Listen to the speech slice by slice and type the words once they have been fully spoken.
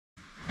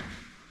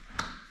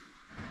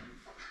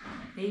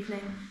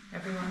Evening,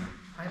 everyone.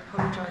 I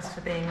apologise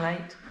for being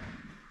late,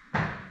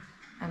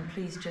 and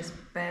please just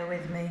bear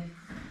with me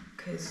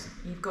because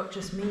you've got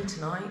just me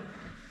tonight.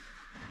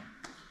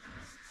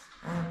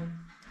 You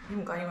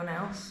haven't got anyone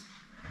else,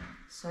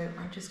 so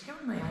I'm just here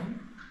on my own,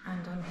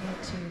 and I'm here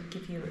to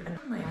give you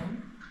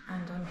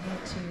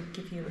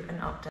an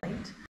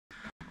update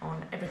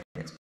on everything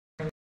that's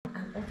going on,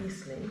 and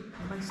obviously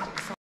the most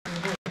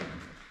exciting week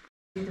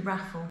is the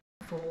raffle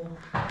for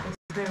this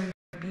very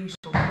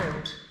beautiful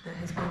quilt that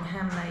has been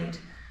handmade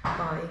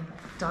by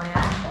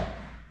Diane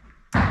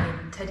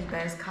in teddy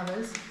bears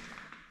colours.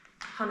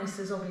 Hannes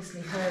has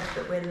obviously heard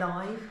that we're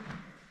live.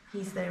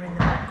 He's there in the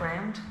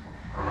background.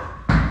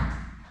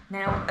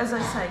 Now, as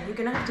I say, you're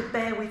going to have to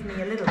bear with me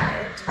a little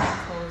bit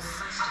because...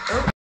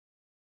 Oh.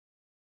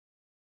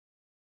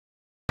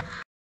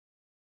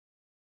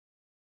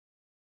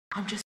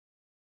 I'm just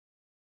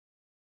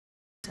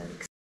so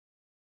excited.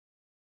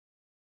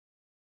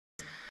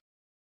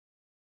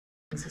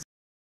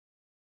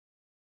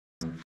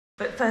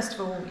 But first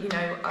of all,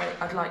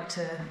 I'd like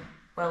to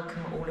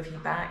welcome all of you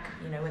back,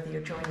 whether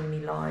you're joining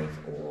me live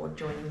or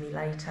joining me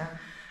later.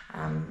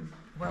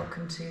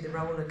 Welcome to the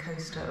roller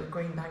coaster of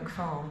Greenbank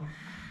Farm.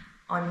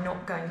 I'm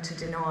not going to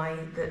deny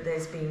that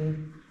there's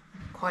been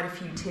quite a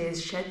few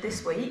tears shed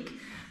this week,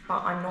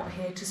 but I'm not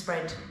here to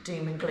spread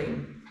doom and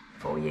gloom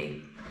for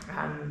you.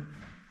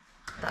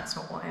 That's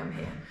not why I'm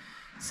here.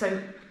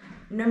 So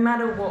no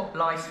matter what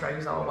life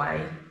throws our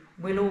way,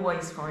 we'll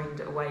always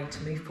find a way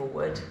to move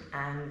forward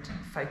and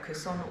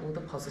focus on all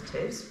the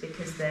positives,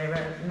 because there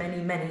are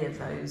many, many of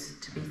those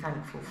to be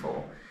thankful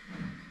for.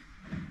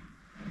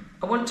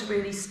 I want to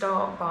really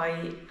start by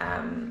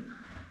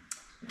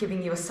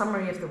giving you a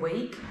summary of the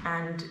week,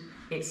 and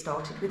it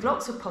started with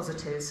lots of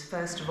positives.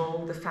 First of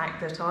all, the fact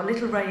that our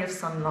little ray of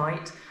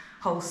sunlight,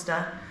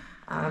 Holster,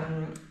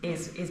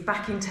 is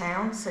back in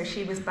town. So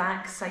she was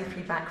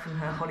safely back from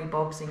her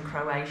hollybobs in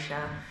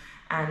Croatia,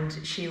 and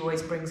she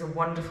always brings a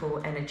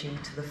wonderful energy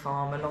to the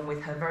farm, along with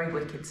her very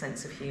wicked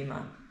sense of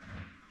humour.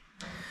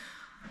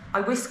 I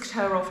whisked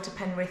her off to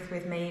Penrith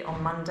with me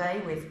on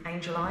Monday with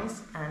Angel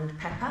Eyes and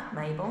Pepper,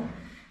 Mabel,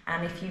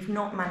 and if you've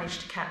not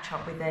managed to catch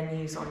up with their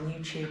news on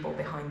YouTube or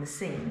behind the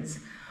scenes,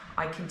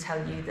 I can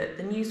tell you that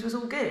the news was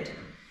all good.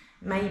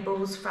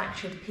 Mabel's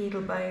fractured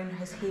pedal bone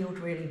has healed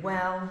really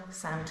well,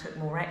 Sam took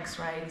more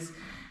x-rays,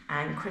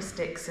 and Chris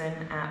Dixon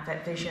at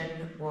Vet Vision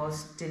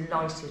was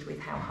delighted with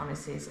how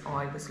Hannes's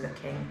eye was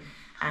looking,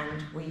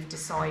 and we've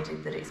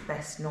decided that it's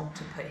best not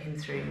to put him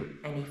through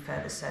any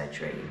further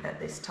surgery at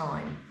this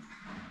time.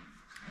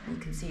 You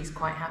can see he's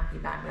quite happy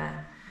back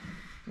there.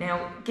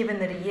 Now, given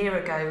that a year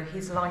ago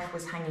his life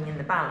was hanging in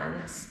the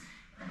balance,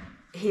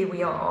 here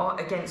we are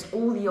against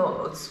all the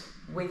odds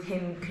with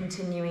him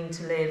continuing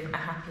to live a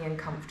happy and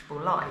comfortable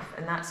life,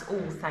 and that's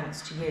all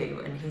thanks to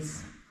you and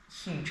his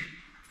huge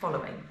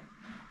following.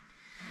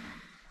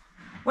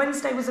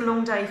 Wednesday was a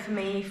long day for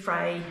me,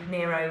 Frey,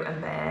 Nero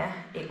and Bear.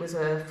 It was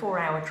a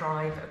 4-hour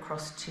drive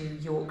across to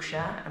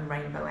Yorkshire and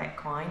Rainbow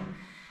Equine,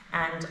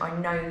 and I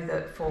know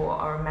that for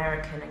our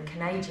American and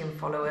Canadian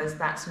followers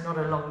that's not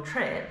a long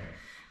trip,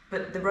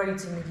 but the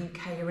roads in the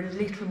UK are a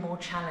little more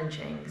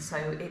challenging, so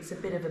it's a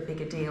bit of a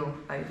bigger deal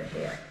over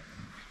here.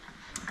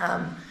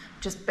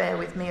 Just bear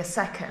with me a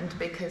second,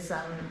 because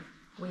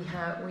we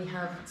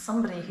have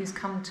somebody who's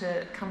come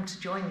to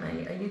join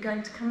me. Are you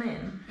going to come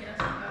in? Yes.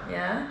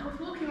 Yeah. I was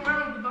walking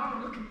around the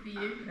barn looking for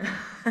you.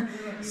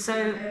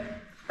 So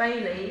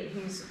Bailey,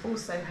 who's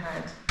also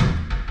had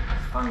a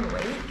fun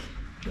week,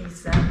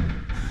 he's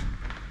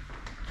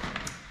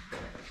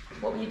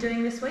what were you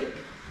doing this week?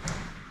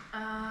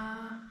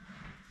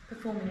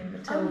 Performing in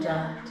Matilda. Oh,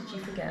 yeah. Did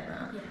you forget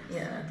that?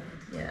 Yes,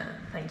 Yeah.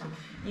 Thank you.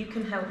 You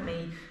can help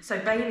me. So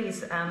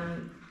Bailey's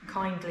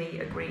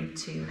kindly agreed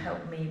to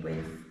help me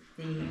with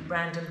the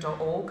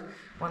random.org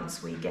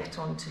once we get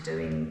on to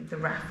doing the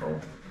raffle.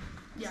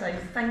 Yeah. So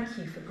thank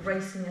you for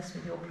gracing us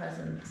with your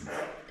presence.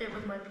 It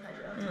was my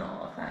pleasure.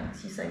 Oh,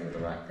 thanks. You say all the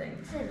right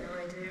things. I know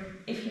I do.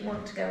 If you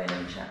want to go in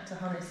and chat to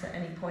Hannes at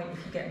any point,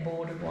 if you get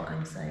bored of what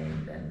I'm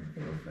saying, then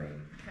feel free.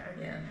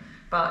 Okay. Yeah.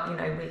 But,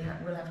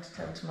 we'll have to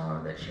tell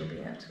tomorrow that she'll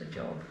be out of a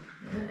job.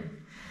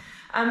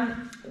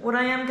 What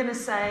I am going to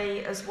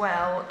say as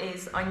well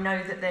is I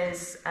know that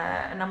there's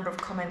a number of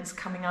comments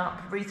coming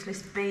up.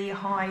 Ruthless B,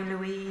 hi,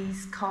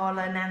 Louise,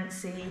 Carla,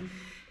 Nancy,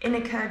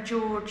 Inika,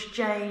 George,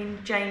 Jane.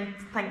 Jane,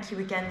 thank you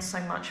again so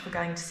much for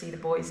going to see the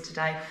boys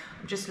today.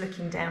 I'm just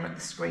looking down at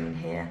the screen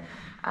here.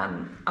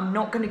 I'm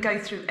not going to go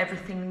through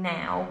everything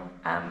now,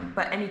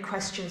 but any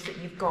questions that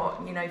you've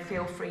got,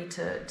 feel free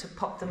to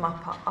pop them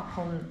up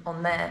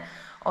on there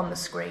on the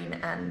screen,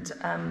 and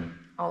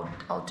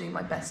I'll do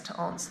my best to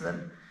answer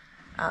them.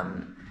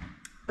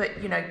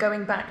 But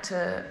going back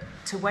to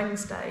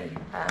Wednesday,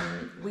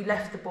 we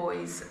left the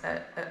boys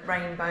at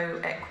Rainbow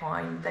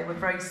Equine. They were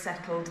very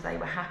settled, they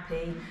were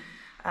happy,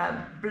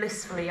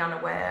 blissfully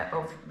unaware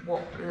of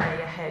what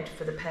lay ahead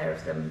for the pair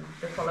of them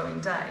the following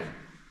day.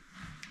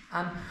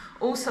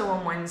 Also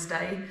on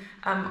Wednesday,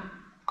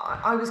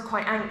 I was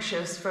quite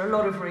anxious for a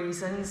lot of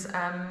reasons.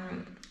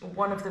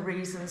 One of the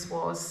reasons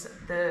was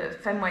the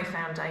Fenway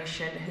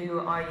Foundation,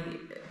 who I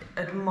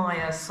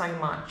admire so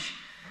much,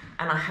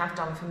 and I have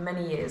done for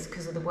many years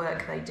because of the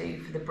work they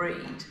do for the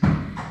breed.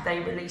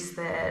 They released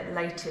their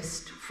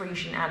latest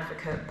Frisian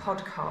Advocate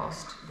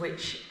podcast,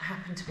 which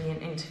happened to be an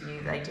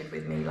interview they did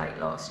with me late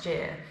last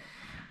year.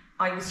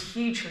 I was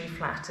hugely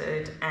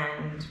flattered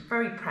and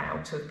very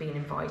proud to have been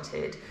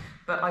invited,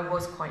 but I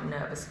was quite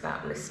nervous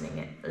about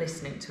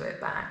listening to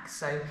it back.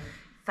 So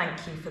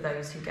thank you for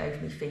those who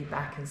gave me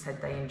feedback and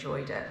said they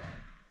enjoyed it.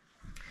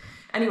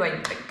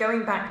 Anyway,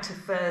 going back to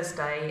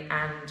Thursday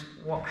and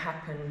what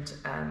happened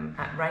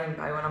at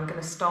Rainbow, and I'm going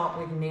to start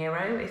with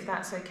Nero, if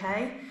that's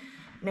okay.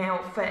 Now,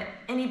 for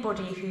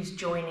anybody who's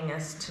joining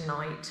us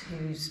tonight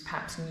who's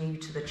perhaps new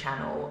to the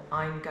channel,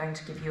 I'm going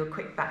to give you a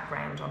quick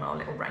background on our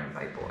little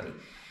rainbow boy.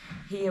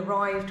 He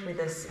arrived with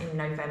us in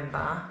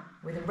November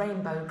with a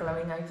rainbow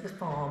glowing over the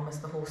farm as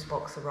the horse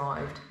box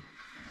arrived.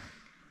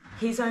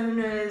 His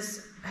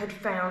owners had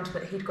found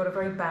that he'd got a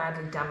very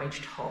badly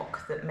damaged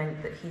hock that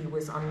meant that he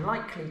was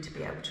unlikely to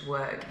be able to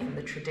work in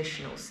the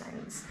traditional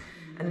sense,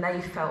 and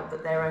they felt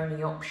that their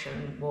only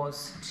option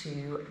was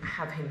to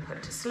have him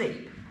put to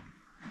sleep.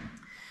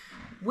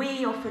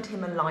 We offered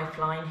him a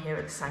lifeline here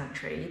at the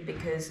sanctuary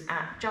because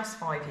at just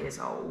 5 years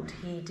old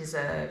he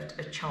deserved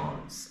a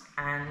chance,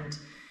 and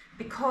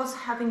because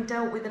having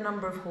dealt with a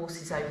number of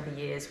horses over the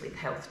years with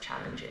health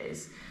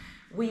challenges,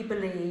 we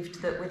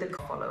believed that with the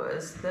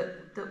followers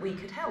that we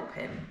could help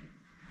him.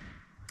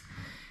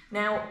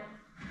 Now,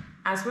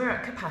 as we're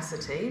at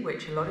capacity,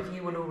 which a lot of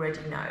you will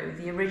already know,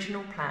 the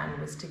original plan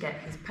was to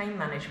get his pain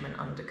management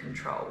under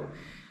control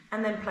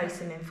and then place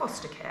him in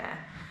foster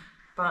care.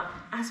 But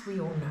as we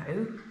all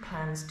know,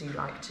 plans do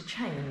like to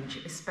change,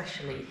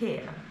 especially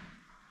here.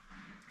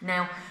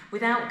 Now,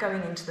 without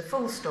going into the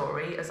full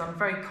story, as I'm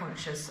very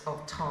conscious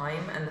of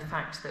time and the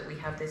fact that we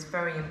have this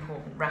very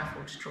important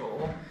raffle to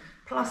draw,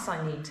 plus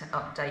I need to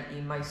update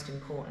you most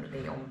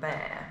importantly on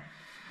Bear.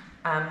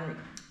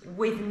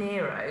 With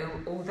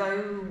Nero,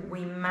 although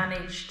we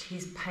managed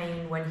his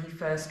pain when he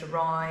first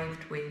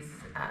arrived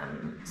with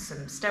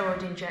some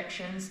steroid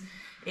injections,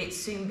 it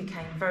soon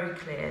became very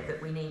clear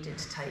that we needed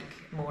to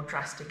take more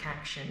drastic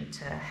action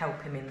to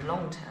help him in the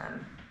long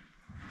term.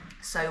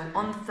 So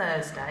on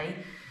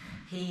Thursday,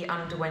 he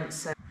underwent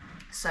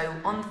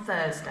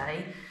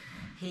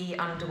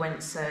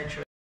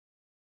surgery.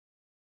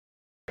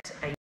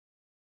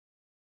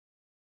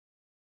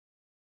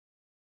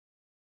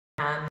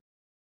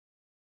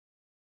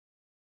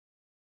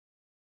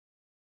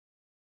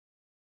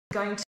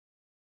 Going to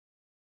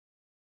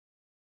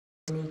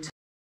need to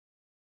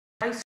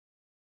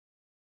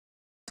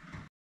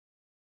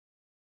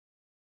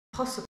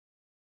possibly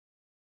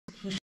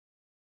he should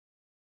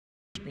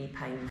be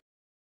painful.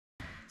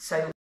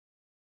 So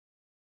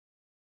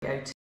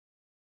go to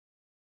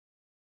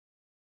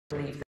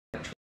leave the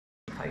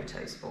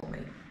photos for me.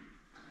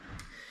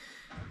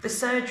 The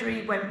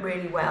surgery went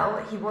really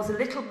well. He was a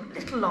little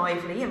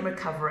lively in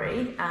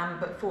recovery,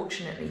 but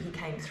fortunately he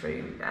came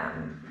through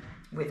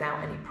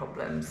without any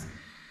problems,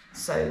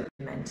 so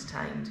I'm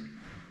entertained.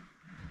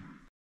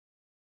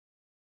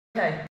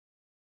 Okay,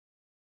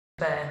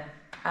 Bear.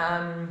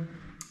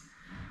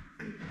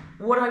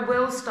 What I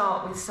will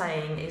start with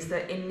saying is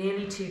that in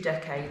nearly 2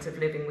 decades of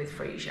living with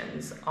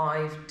Frisians,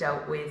 I've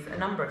dealt with a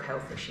number of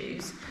health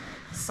issues,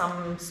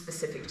 some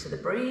specific to the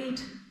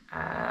breed,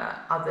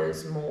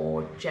 others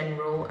more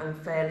general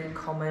and fairly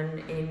common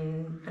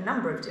in a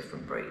number of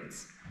different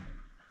breeds.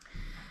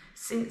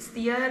 Since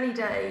the early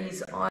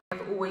days,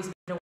 I've always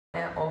been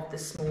aware of the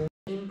small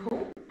gene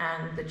pool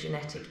and the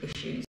genetic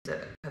issues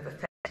that have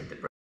affected the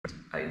breed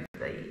over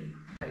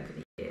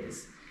the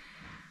years.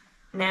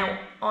 Now,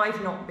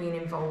 I've not been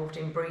involved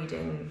in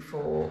breeding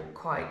for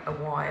quite a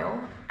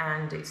while,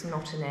 and it's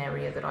not an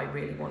area that I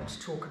really want to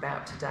talk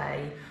about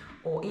today,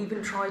 or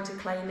even try to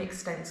claim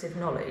extensive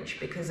knowledge,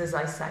 because as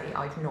I say,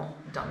 I've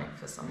not done it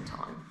for some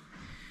time.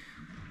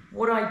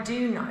 What I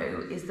do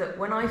know is that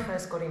when I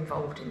first got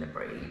involved in the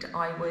breed,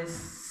 I was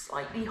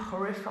slightly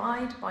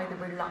horrified by the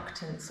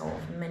reluctance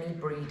of many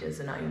breeders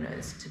and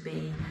owners to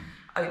be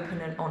open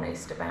and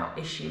honest about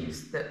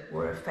issues that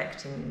were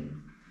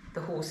affecting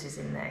the horses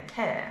in their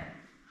care.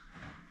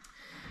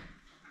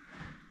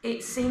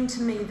 It seemed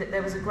to me that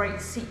there was a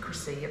great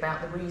secrecy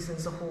about the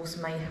reasons a horse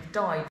may have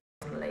died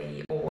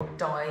suddenly or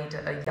died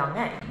at a young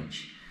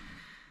age.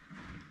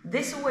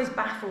 This always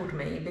baffled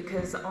me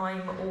because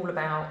I'm all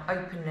about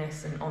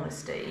openness and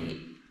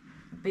honesty,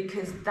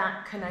 because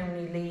that can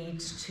only lead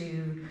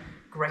to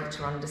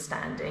greater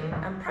understanding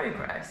and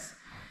progress.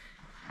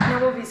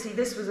 Now, obviously,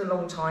 this was a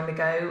long time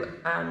ago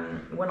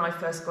when I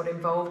first got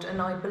involved,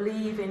 and I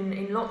believe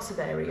in lots of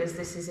areas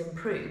this is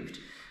improved.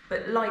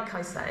 But like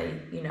I say,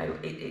 you know,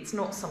 it's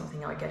not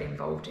something I get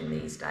involved in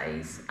these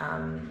days.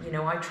 You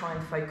know, I try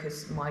and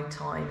focus my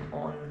time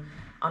on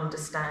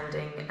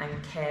understanding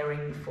and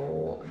caring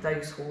for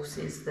those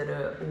horses that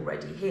are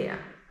already here.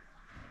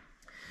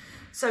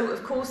 So,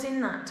 of course, in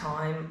that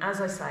time,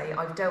 as I say,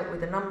 I've dealt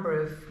with a number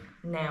of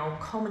now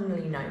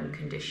commonly known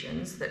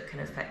conditions that can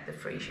affect the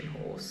Frisian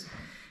horse,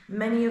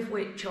 many of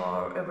which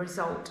are a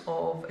result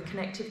of a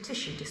connective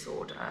tissue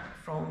disorder,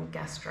 from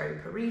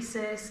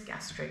gastroparesis,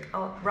 gastric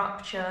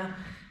rupture,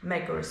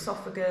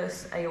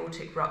 megaesophagus,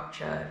 aortic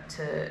rupture,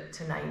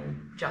 to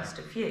name just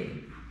a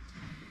few.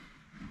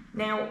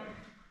 Now,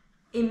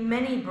 in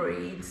many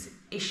breeds,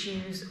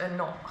 issues are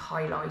not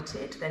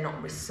highlighted, they're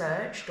not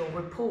researched or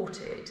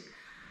reported,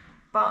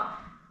 but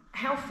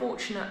how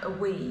fortunate are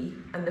we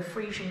and the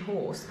Frisian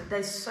horse that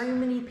there's so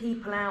many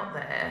people out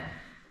there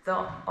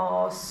that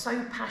are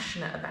so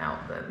passionate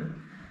about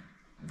them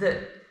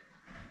that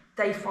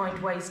they find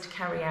ways to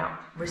carry out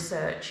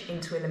research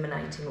into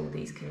eliminating all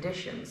these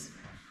conditions.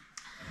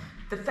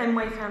 The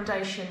Fenway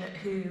Foundation,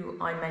 who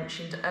I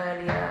mentioned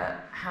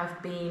earlier,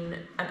 have been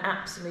an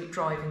absolute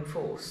driving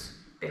force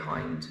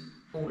behind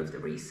all of the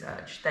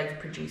research. They've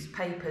produced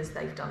papers,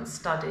 they've done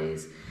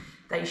studies,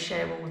 they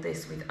share all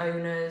this with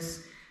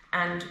owners,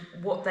 and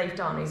what they've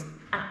done is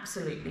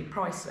absolutely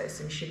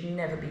priceless and should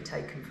never be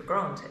taken for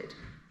granted.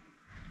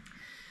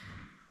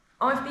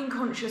 I've been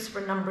conscious for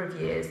a number of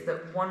years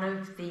that one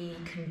of the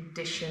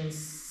conditions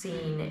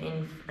seen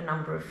in a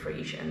number of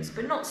Frisians,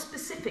 but not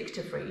specific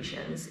to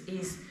Frisians,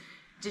 is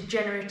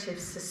degenerative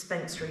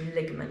suspensory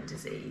ligament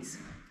disease.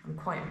 I'm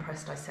quite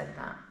impressed I said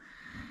that.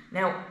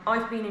 Now,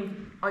 I've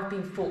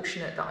been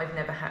fortunate that I've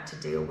never had to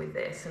deal with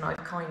this, and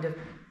I've kind of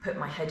put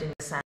my head in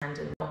the sand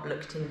and not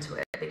looked into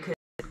it, because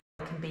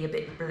I can be a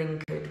bit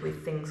blinkered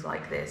with things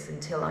like this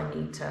until I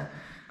need to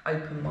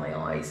open my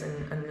eyes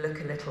and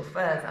look a little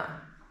further.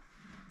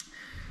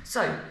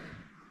 So,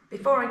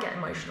 before I get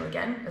emotional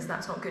again, as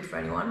that's not good for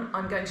anyone,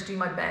 I'm going to do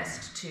my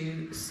best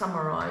to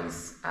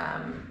summarise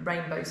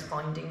Rainbow's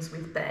findings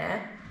with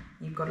Bear.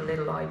 You've got a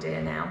little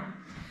idea now.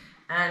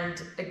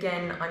 And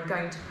again, I'm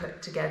going to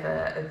put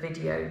together a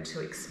video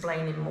to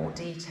explain in more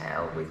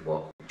detail with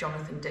what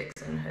Jonathan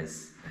Dixon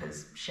has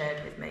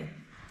shared with me.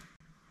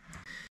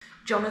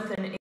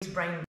 Jonathan is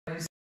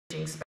Rainbow's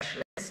imaging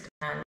specialist,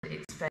 and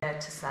it's fair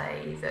to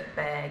say that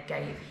Bear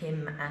gave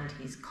him and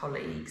his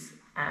colleagues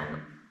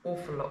an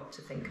awful lot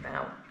to think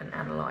about and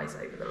analyse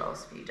over the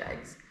last few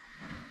days.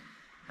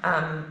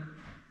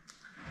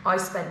 I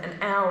spent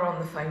an hour on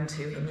the phone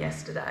to him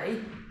yesterday,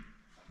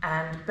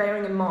 and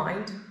bearing in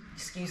mind,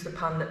 excuse the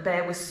pun, that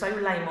Bear was so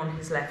lame on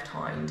his left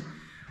hind,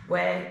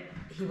 where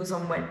he was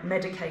on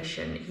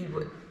medication, he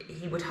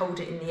would hold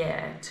it in the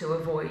air to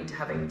avoid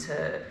having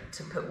to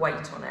put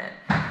weight on it.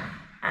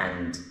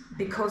 And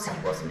because he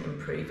wasn't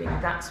improving,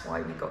 that's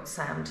why we got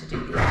Sam to do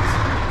the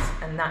x-rays,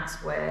 and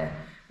that's where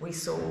we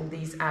saw all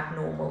these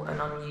abnormal and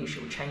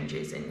unusual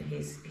changes in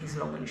his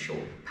long and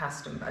short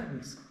pastern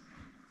bones.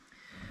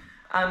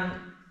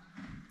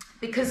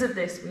 Because of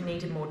this, we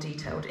needed more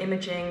detailed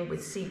imaging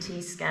with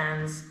CT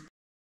scans,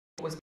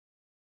 what was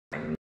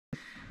and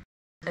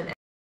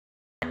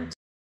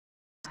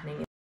happening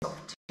in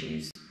soft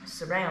tissues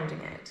surrounding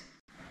it.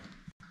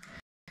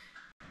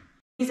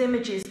 These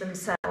images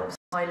themselves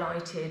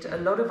highlighted a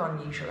lot of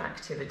unusual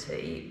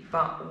activity,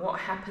 but what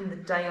happened the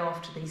day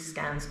after these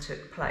scans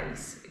took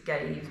place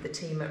gave the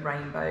team at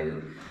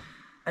Rainbow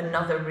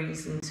another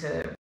reason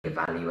to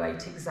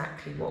evaluate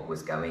exactly what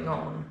was going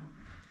on.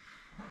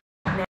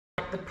 Now,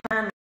 the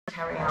plan was to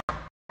carry out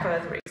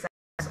further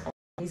exams on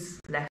his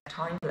left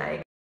hind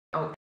leg,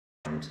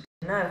 ultrasound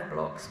nerve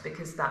blocks,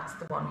 because that's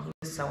the one he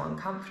was so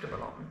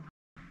uncomfortable on.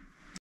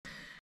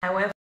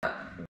 However,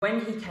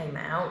 when he came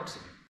out,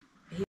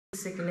 he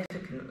was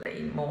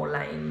significantly more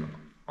lame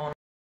on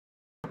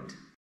the hind.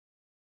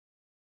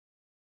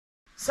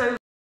 So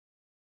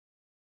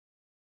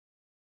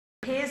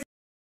here's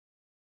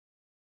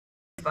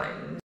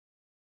bones,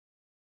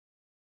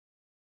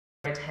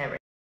 red herring.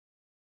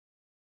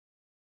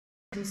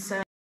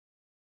 Concern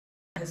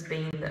has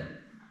been that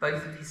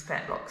both of his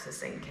fetlocks are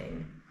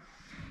sinking.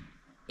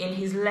 In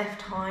his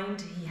left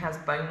hind, he has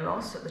bone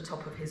loss at the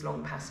top of his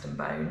long pastern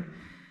bone,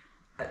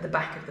 at the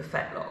back of the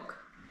fetlock.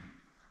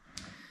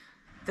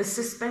 The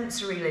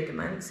suspensory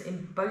ligaments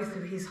in both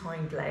of his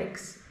hind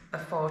legs are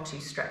far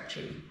too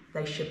stretchy.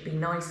 They should be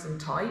nice and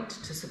tight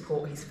to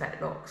support his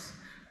fetlocks,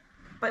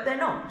 but they're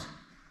not.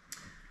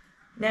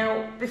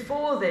 Now,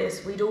 before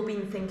this, we'd all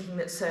been thinking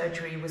that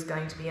surgery was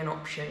going to be an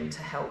option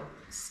to help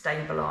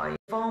stabilise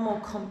far more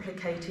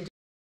complicated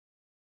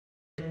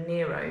than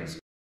Nero's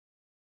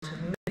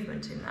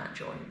movement in that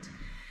joint.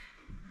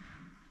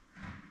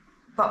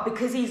 But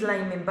because he's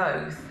lame in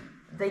both,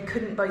 they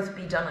couldn't both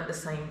be done at the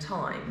same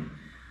time.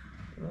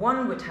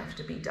 One would have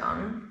to be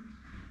done.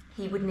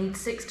 He would need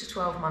 6 to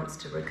 12 months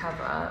to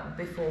recover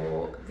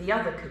before the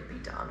other could be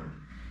done.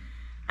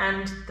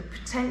 And the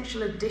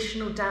potential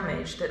additional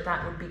damage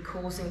that would be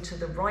causing to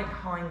the right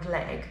hind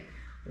leg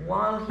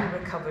while he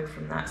recovered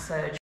from that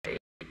surgery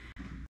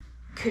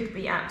could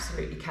be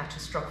absolutely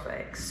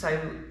catastrophic.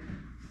 So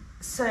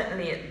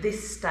certainly at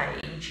this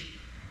stage,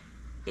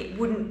 it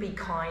wouldn't be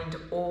kind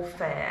or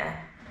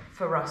fair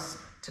for us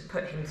to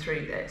put him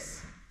through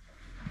this.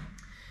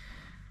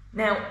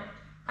 Now,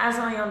 as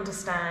I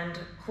understand,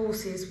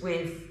 horses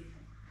with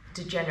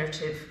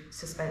degenerative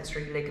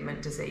suspensory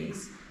ligament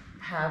disease,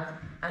 have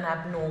an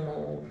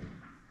abnormal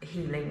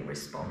healing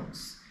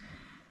response,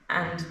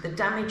 and the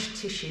damaged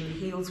tissue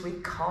heals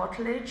with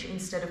cartilage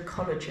instead of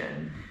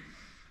collagen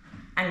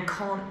and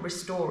can't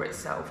restore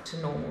itself to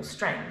normal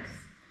strength.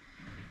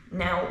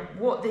 Now,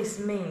 what this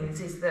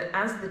means is that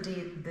as the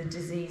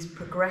disease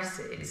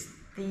progresses,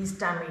 these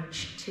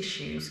damaged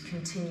tissues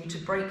continue to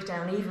break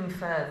down even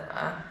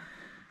further,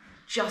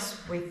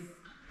 just with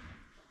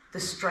the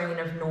strain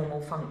of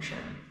normal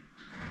function.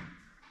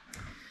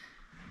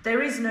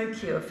 There is no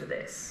cure for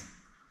this,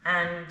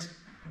 and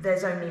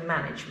there's only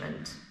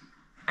management,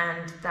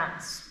 and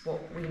that's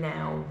what we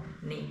now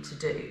need to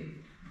do.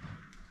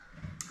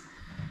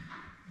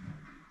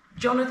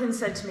 Jonathan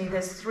said to me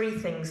there's 3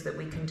 things that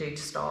we can do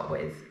to start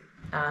with,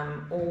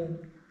 all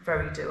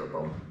very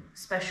doable.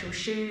 Special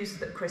shoes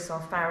that Chris,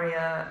 our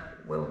farrier,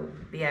 will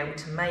be able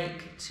to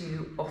make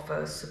to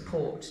offer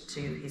support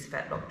to his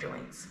fetlock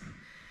joints.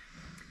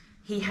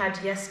 He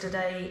had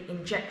yesterday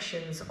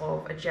injections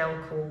of a gel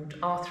called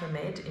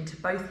Arthramid into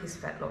both his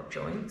fetlock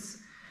joints,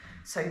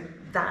 so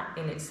that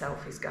in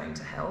itself is going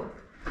to help.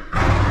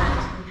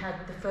 And he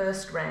had the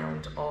first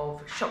round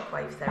of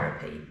shockwave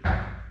therapy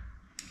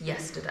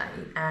yesterday,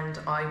 and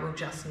I will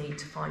just need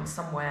to find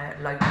somewhere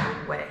local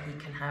where he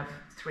can have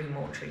 3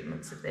 more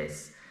treatments of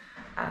this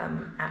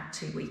at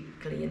 2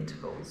 weekly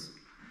intervals.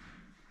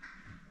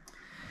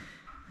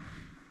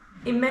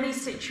 In many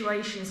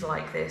situations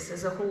like this,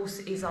 as a horse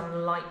is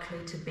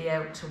unlikely to be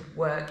able to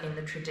work in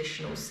the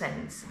traditional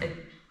sense,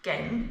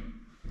 again,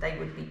 they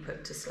would be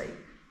put to sleep.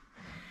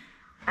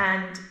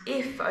 And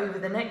if over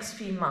the next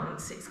few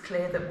months it's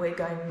clear that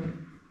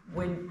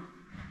we're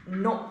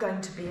not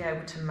going to be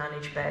able to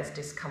manage Bear's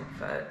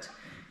discomfort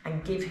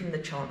and give him the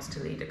chance to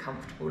lead a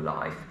comfortable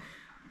life,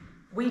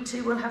 we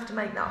too will have to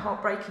make that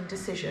heartbreaking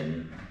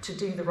decision to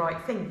do the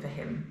right thing for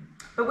him.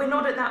 But we're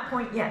not at that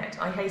point yet,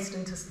 I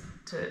hasten to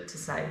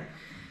say.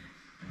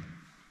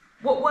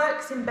 What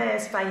works in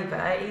Bear's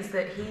favour is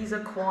that he's a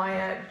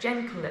quiet,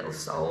 gentle little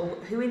soul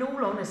who, in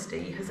all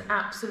honesty, has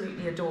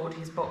absolutely adored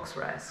his box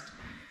rest.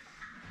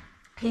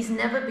 He's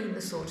never been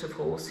the sort of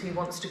horse who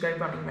wants to go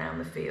running around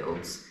the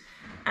fields,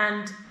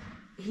 and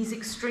he's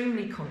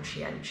extremely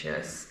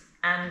conscientious,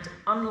 and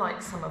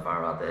unlike some of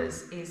our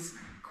others, is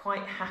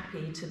quite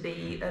happy to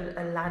be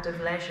a lad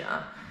of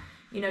leisure.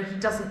 You know, he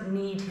doesn't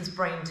need his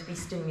brain to be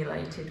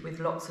stimulated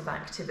with lots of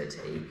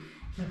activity.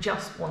 He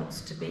just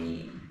wants to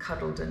be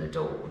cuddled and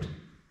adored.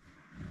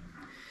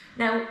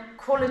 Now,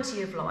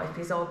 quality of life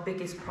is our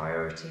biggest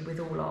priority with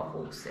all our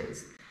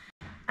horses.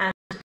 And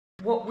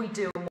what we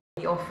do and what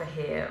we offer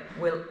here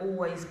will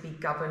always be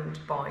governed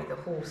by the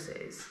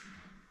horses.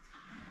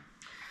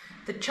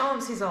 The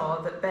chances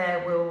are that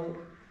Bear will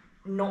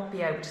not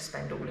be able to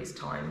spend all his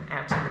time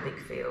out in the big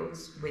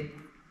fields with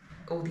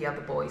all the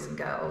other boys and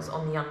girls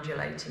on the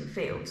undulating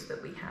fields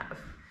that we have.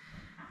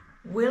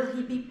 Will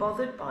he be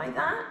bothered by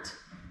that?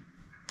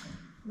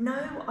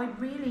 No, I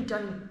really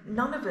don't.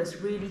 None of us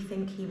really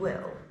think he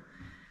will.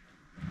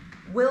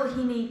 Will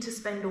he need to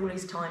spend all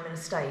his time in a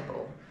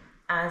stable?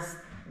 As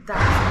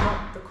that's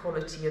not the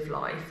quality of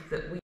life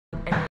that we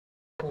want any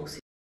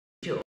horses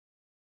to endure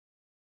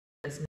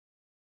as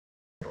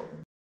natural.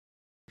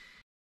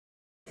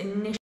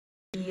 Initially,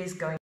 he is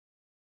going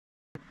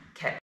to be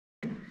kept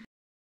in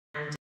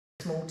and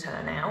a small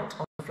turnout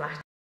on the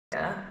flat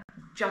area,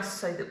 just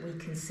so that we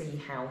can see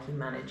how he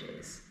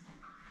manages.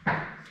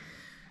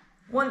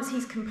 Once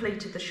he's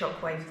completed the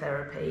shockwave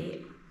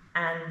therapy,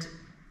 and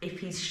if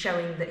he's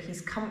showing that he's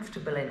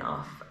comfortable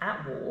enough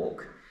at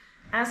walk,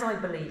 as I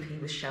believe he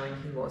was showing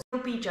he was,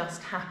 he'll be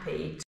just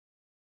happy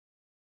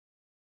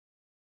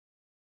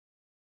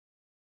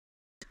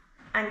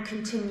and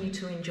continue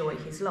to enjoy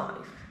his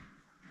life.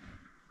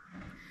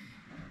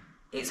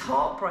 It's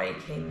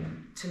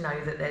heartbreaking to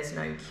know that there's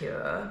no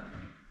cure,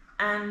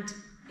 and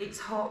it's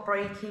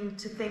heartbreaking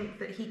to think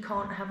that he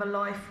can't have a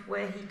life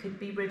where he could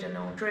be ridden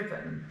or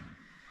driven.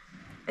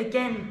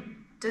 Again,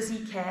 does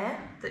he care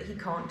that he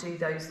can't do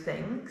those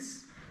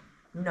things?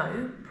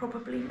 No,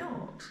 probably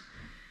not.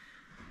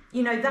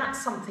 You know,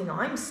 that's something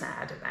I'm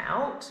sad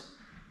about.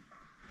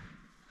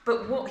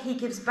 But what he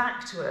gives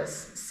back to us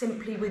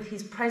simply with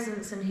his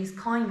presence and his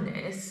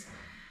kindness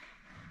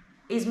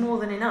is more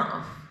than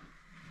enough.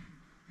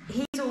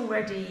 He's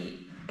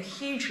already a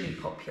hugely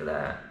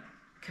popular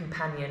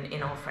companion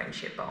in our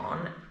friendship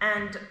barn,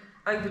 and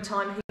over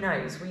time, who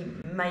knows, we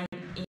may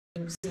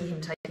even see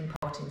him taking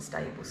part in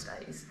stable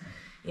stays.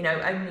 You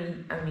know,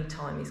 only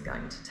time is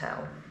going to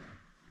tell.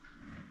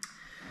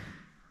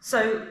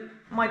 So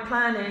my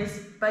plan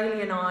is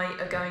Bailey and I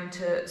are going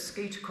to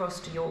scoot across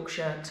to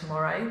Yorkshire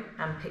tomorrow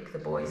and pick the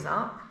boys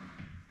up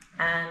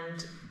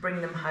and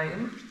bring them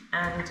home.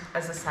 And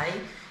as I say,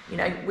 you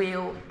know,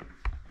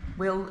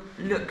 we'll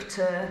look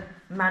to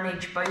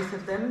manage both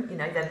of them. You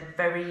know, they're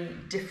very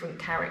different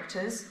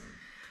characters.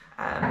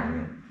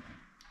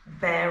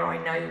 Bear, I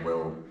know,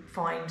 will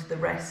find the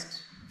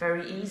rest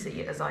very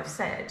easy, as I've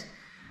said.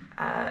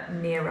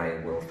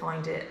 Nero will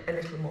find it a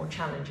little more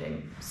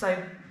challenging. So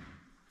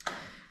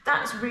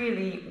that's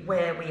really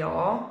where we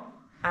are.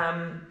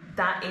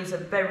 That is a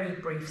very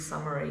brief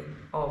summary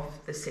of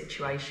the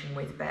situation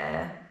with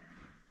Bear.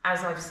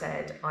 As I've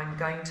said, I'm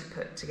going to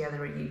put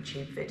together a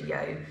YouTube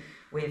video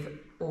with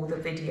all the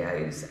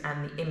videos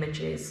and the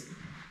images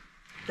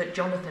that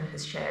Jonathan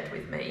has shared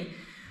with me,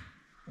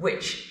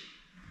 which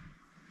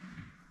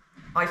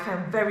I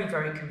found very,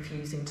 very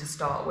confusing to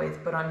start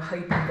with, but I'm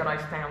hoping that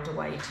I've found a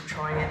way to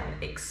try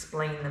and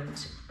explain them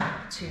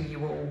to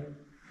you all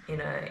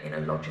in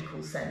a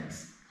logical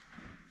sense.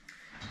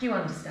 Do you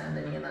understand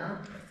any of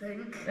that? I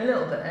think. A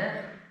little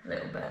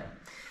bit.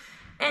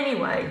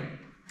 Anyway,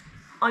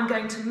 I'm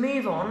going to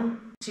move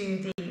on to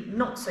the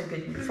not so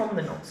good, from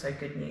the not so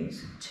good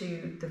news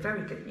to the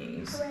very good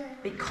news,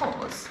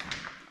 because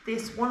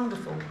this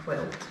wonderful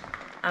quilt,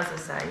 as I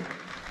say,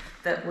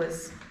 that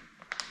was,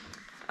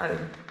 oh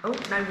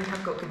no, we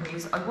have got good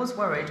news. I was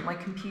worried, my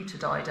computer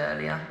died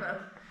earlier,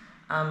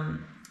 and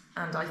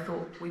I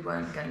thought we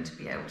weren't going to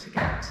be able to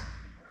get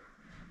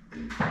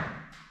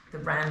the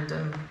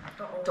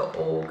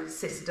random.org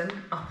system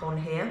up on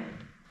here,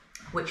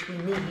 which we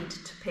need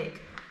to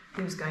pick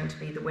who's going to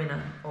be the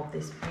winner of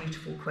this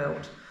beautiful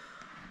quilt.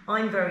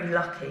 I'm very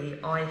lucky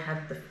I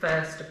had the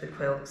first of the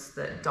quilts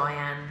that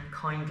Diane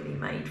kindly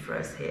made for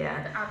us here.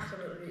 They're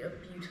absolutely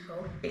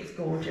beautiful. It's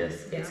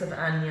gorgeous. Yeah. It's of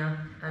Anya,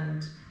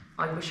 and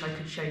I wish I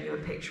could show you a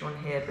picture on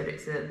here, but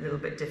it's a little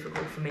bit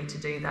difficult for me to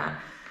do that.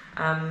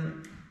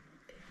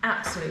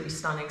 Absolutely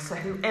stunning. So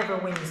whoever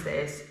wins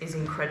this is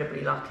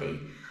incredibly lucky.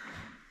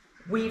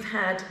 We've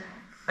had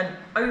an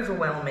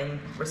overwhelming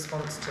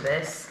response to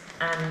this,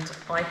 and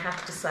I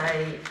have to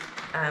say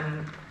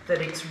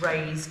that it's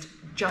raised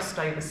just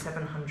over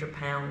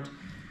 £700,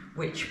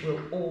 which will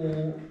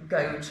all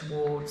go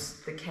towards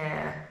the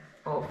care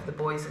of the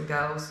boys and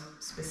girls,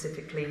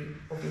 specifically,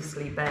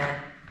 obviously,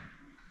 Bear.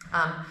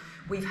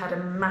 We've had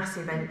a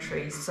massive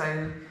entry,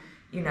 so,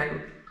 you know,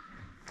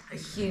 a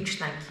huge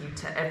thank you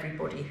to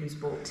everybody who's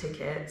bought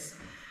tickets.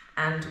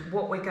 And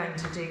what we're going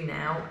to do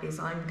now is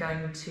I'm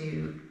going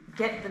to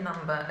get the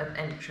number of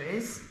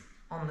entries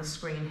on the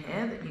screen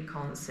here that you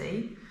can't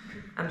see.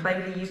 And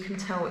Bailey, you can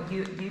tell,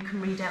 you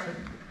can read out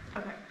the...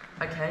 Okay.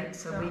 Okay,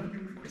 so we...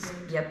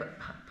 Yeah, but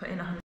put in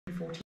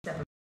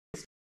 147,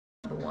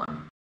 number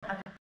one.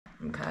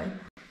 Okay.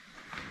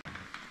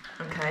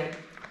 Okay.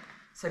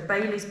 So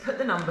Bailey's put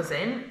the numbers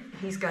in.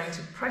 He's going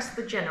to press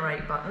the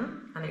generate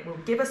button, and it will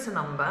give us a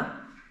number.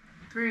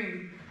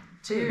 3,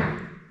 2,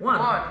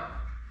 1.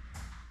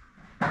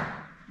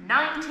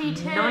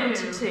 92.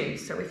 92.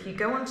 So if you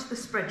go onto the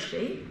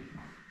spreadsheet...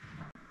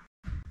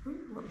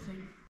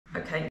 Whoopsie.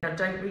 Okay, now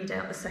don't read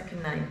out the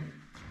second name.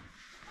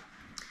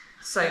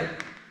 So,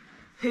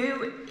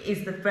 who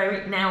is the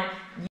very... Now,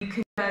 you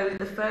can go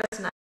the first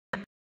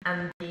name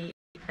and the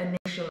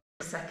initial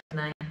second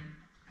name.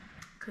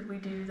 Could we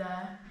do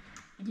their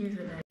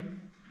username?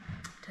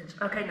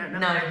 Okay,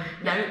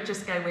 No,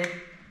 just go with...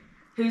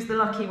 Who's the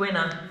lucky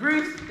winner?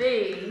 Ruth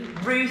B.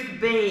 Ruth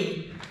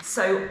B.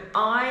 So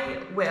I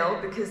will,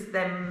 because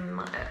then...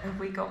 Have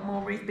we got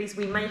more Ruth B's?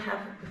 We may have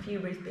a few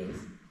Ruth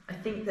B's. I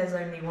think there's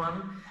only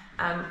one.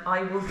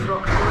 I will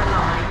drop you a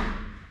line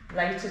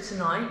later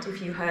tonight,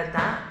 if you heard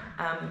that,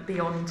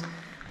 beyond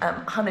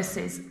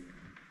Hannes's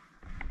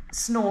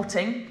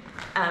snorting,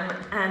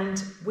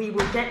 and we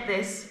will get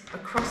this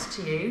across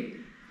to you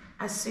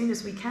as soon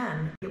as we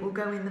can. It will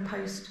go in the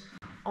post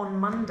on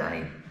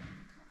Monday.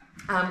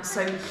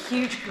 So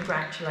huge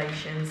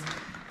congratulations,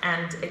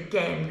 and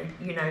again,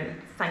 you know,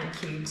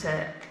 thank you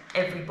to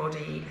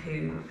everybody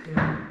who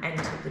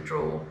entered the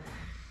draw.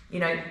 You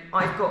know,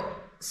 I've got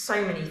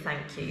so many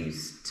thank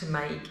yous to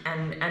make,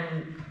 and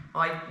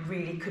I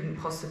really couldn't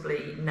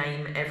possibly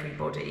name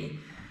everybody,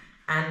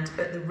 and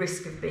at the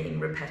risk of being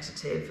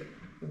repetitive,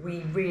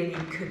 we really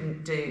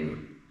couldn't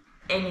do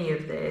any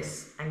of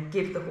this and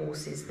give the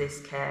horses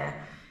this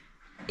care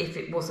if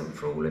it wasn't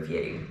for all of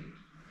you.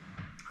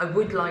 I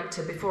would like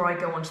to, before I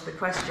go on to the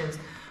questions,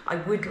 I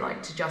would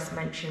like to just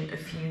mention a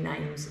few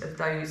names of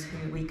those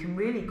who we can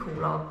really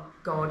call our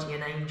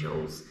guardian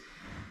angels.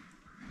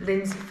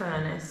 Lindsay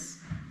Furness,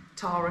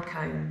 Tara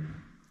Cohn,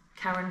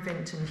 Karen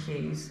Vinton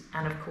Hughes,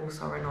 and of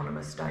course our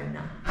anonymous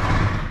donor,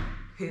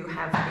 who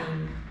have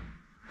been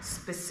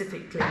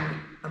specifically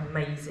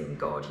amazing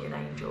guardian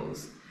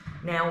angels.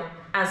 Now,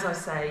 as I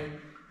say,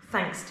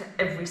 thanks to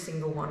every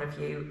single one of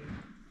you.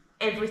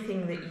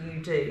 Everything that you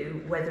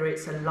do, whether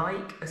it's a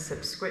like, a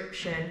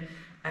subscription,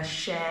 a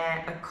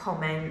share, a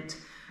comment,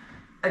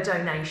 a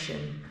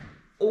donation,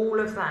 all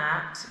of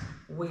that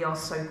we are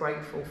so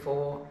grateful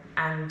for,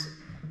 and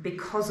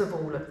because of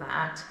all of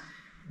that,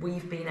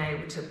 we've been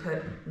able to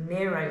put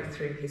Nero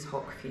through his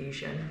hock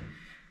fusion.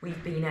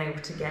 We've been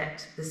able to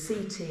get the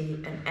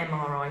CT and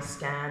MRI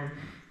scan,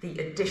 the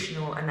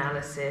additional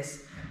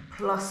analysis,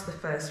 plus the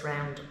first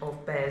round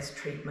of Bear's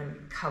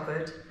treatment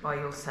covered by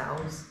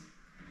yourselves.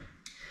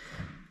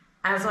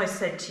 As I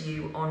said to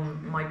you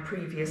on my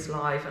previous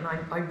live, and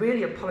I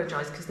really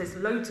apologise because there's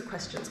loads of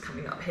questions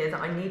coming up here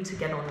that I need to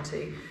get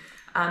onto.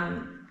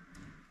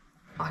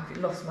 I've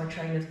lost my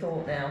train of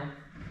thought now.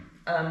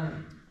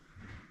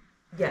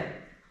 Yeah,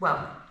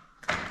 well,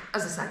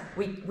 as I say,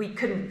 we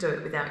couldn't do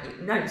it without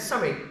you. No,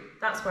 sorry,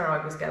 that's where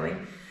I was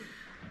going.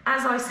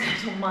 As I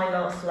said on my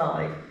last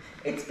live,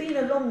 it's been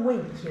a long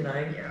week, you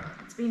know. Yeah.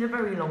 It's been a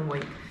very long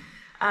week.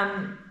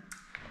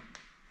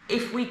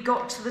 If we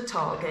got to the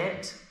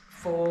target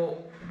for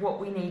what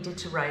we needed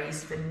to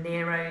raise for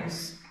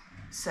Nero's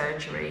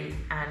surgery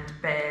and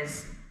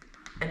Bear's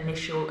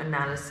initial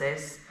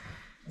analysis,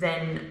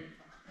 then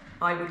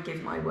I would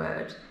give my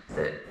word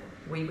that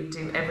we would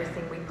do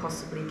everything we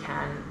possibly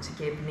can to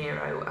give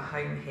Nero a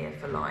home here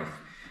for life,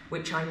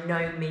 which I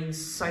know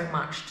means so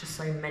much to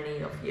so many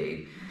of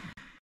you.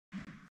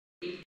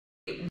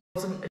 It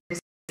wasn't a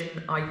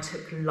decision I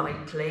took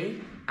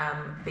lightly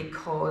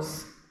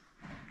because,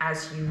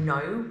 as you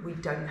know, we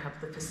don't have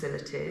the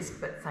facilities,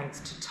 but thanks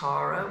to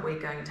Tara, we're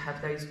going to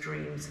have those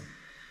dreams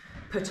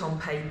put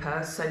on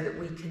paper so that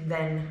we can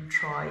then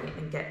try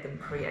and get them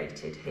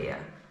created here.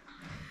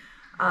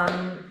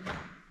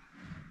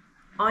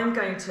 I'm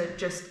going to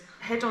just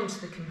head onto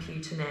the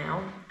computer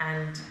now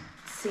and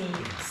see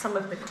some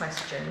of the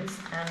questions,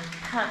 and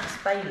perhaps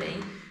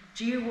Bailey,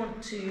 do you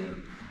want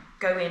to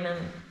go in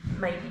and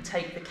maybe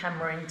take the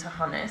camera into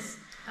Hannes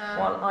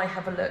while I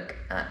have a look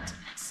at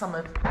some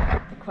of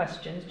the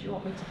questions? Do you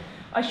want me to?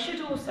 I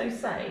should also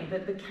say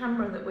that the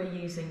camera that we're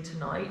using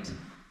tonight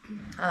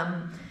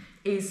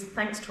is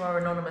thanks to our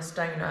anonymous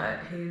donor,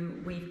 who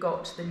we've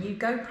got the new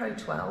GoPro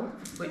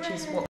 12, which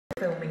is what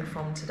we're filming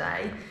from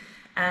today.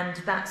 And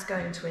that's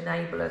going to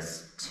enable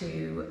us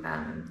to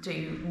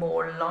do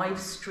more live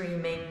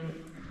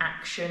streaming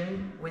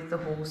action with the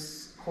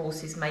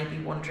horses maybe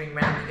wandering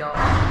around the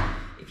yard.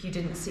 If you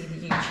didn't see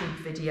the YouTube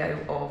video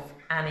of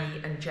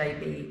Annie and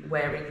JB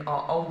wearing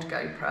our old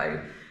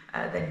GoPro,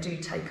 then do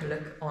take a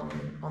look on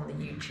the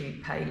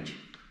YouTube page.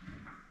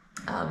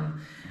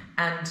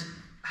 And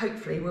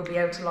hopefully we'll be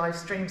able to live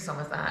stream some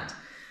of that.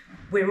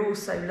 We're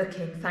also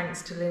looking,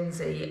 thanks to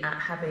Lindsay, at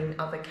having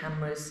other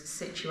cameras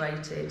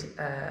situated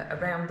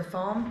around the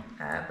farm,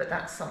 but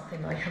that's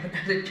something I haven't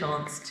had a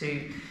chance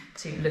to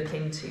look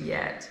into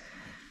yet.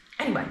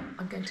 Anyway,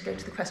 I'm going to go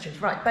to the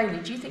questions. Right, Bailey,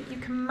 do you think you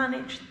can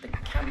manage the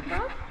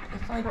camera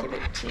if I give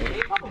it to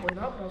you? Probably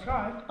not, but I'll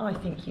try. I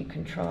think you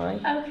can try.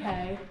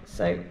 Okay.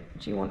 So,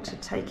 do you want to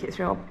take it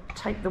through? I'll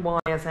take the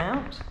wires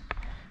out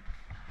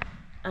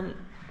and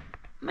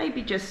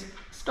maybe just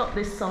stop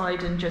this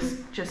side and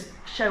just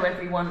show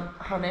everyone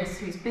Hannes,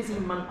 who's busy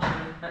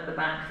munching at the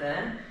back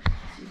there.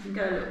 So you can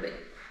go a little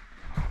bit.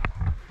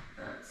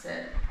 That's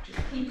it. Just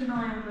keep an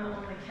eye on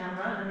the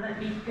camera, and let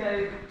me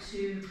go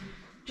to.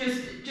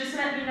 Just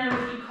let me know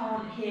if you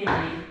can't hear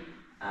me.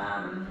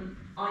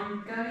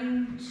 I'm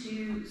going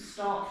to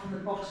start from the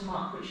bottom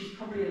up, which is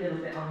probably a little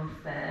bit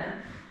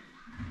unfair.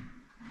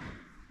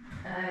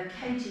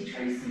 Katie,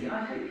 Tracy,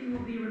 I hope you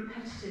will be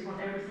repetitive on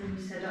everything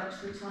you said up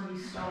to the time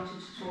you started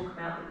to talk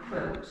about the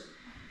quilt.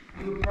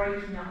 You were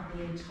breaking up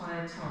the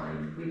entire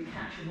time. We'd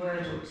catch a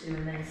word or two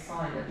and then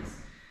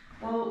silence.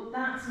 Well,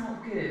 that's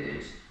not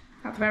good.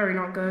 That's very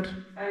not good.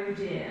 Oh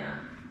dear.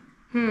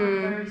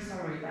 I'm very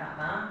sorry about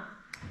that.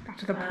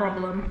 That's the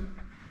problem.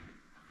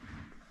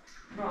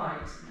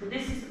 Right, but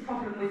this is the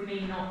problem with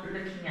me not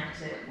looking at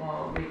it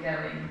while we're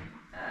going.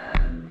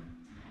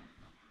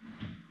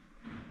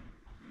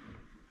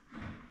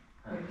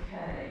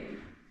 Okay.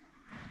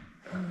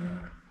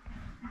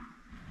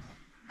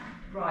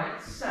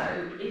 Right,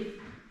 so if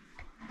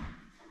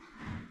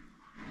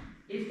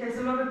there's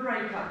a lot of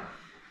breakup,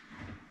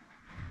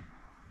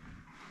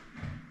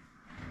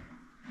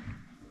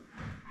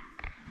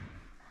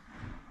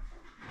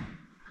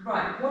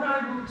 right, what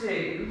I will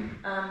do,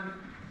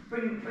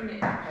 bring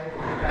it back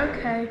over.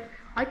 Okay.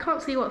 I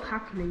can't see what's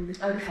happening.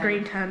 The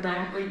screen turned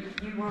off.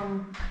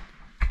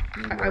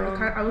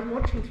 I was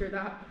watching through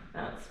that.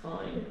 That's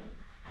fine.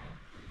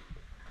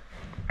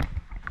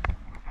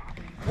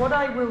 What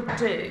I will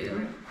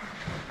do,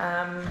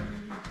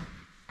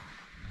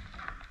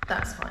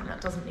 that's fine, that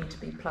doesn't need to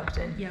be plugged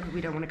in. Yeah, but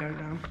we don't want to go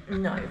down.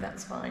 No,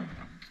 that's fine.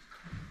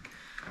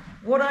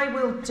 What I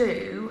will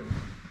do,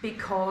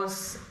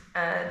 because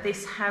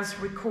this has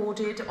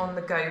recorded on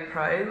the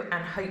GoPro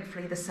and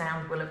hopefully the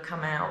sound will have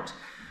come out,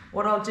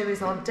 what I'll do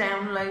is I'll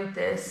download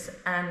this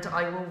and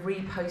I will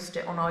repost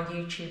it on our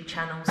YouTube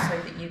channel so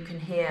that you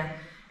can hear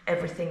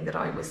everything that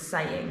I was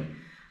saying.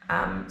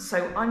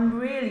 So I'm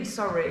really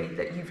sorry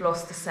that you've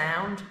lost the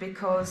sound,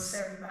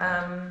 because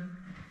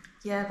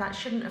yeah, that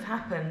shouldn't have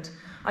happened.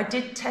 I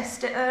did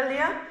test it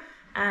earlier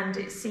and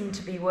it seemed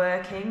to be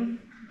working,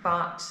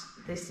 but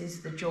this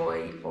is the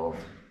joy of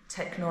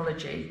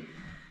technology.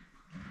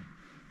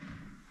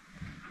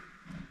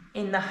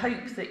 In the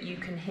hope that you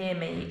can hear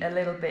me a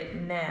little bit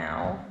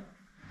now,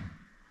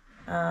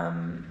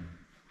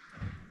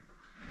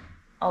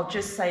 I'll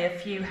just say a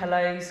few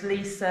hellos.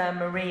 Lisa,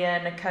 Maria,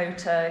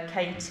 Nakota,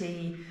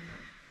 Katie,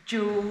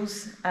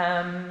 Jules,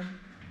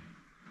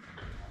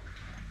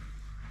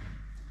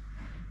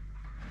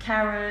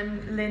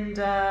 Karen,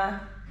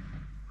 Linda.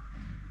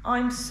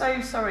 I'm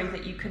so sorry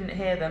that you couldn't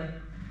hear them.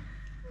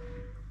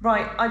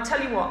 Right, I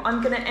tell you what,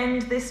 I'm going to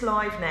end this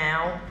live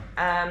now.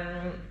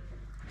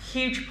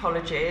 huge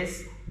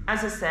apologies.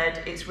 As I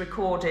said, it's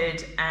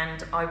recorded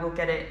and I will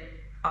get it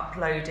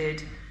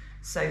uploaded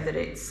so that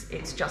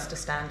it's just a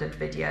standard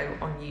video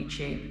on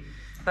YouTube.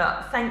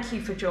 But thank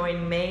you for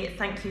joining me.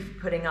 Thank you for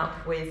putting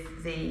up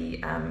with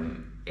the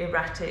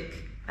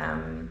erratic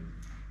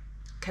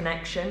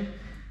connection,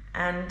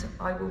 and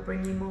I will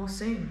bring you more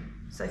soon.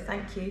 So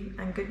thank you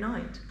and good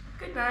night.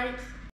 Good night.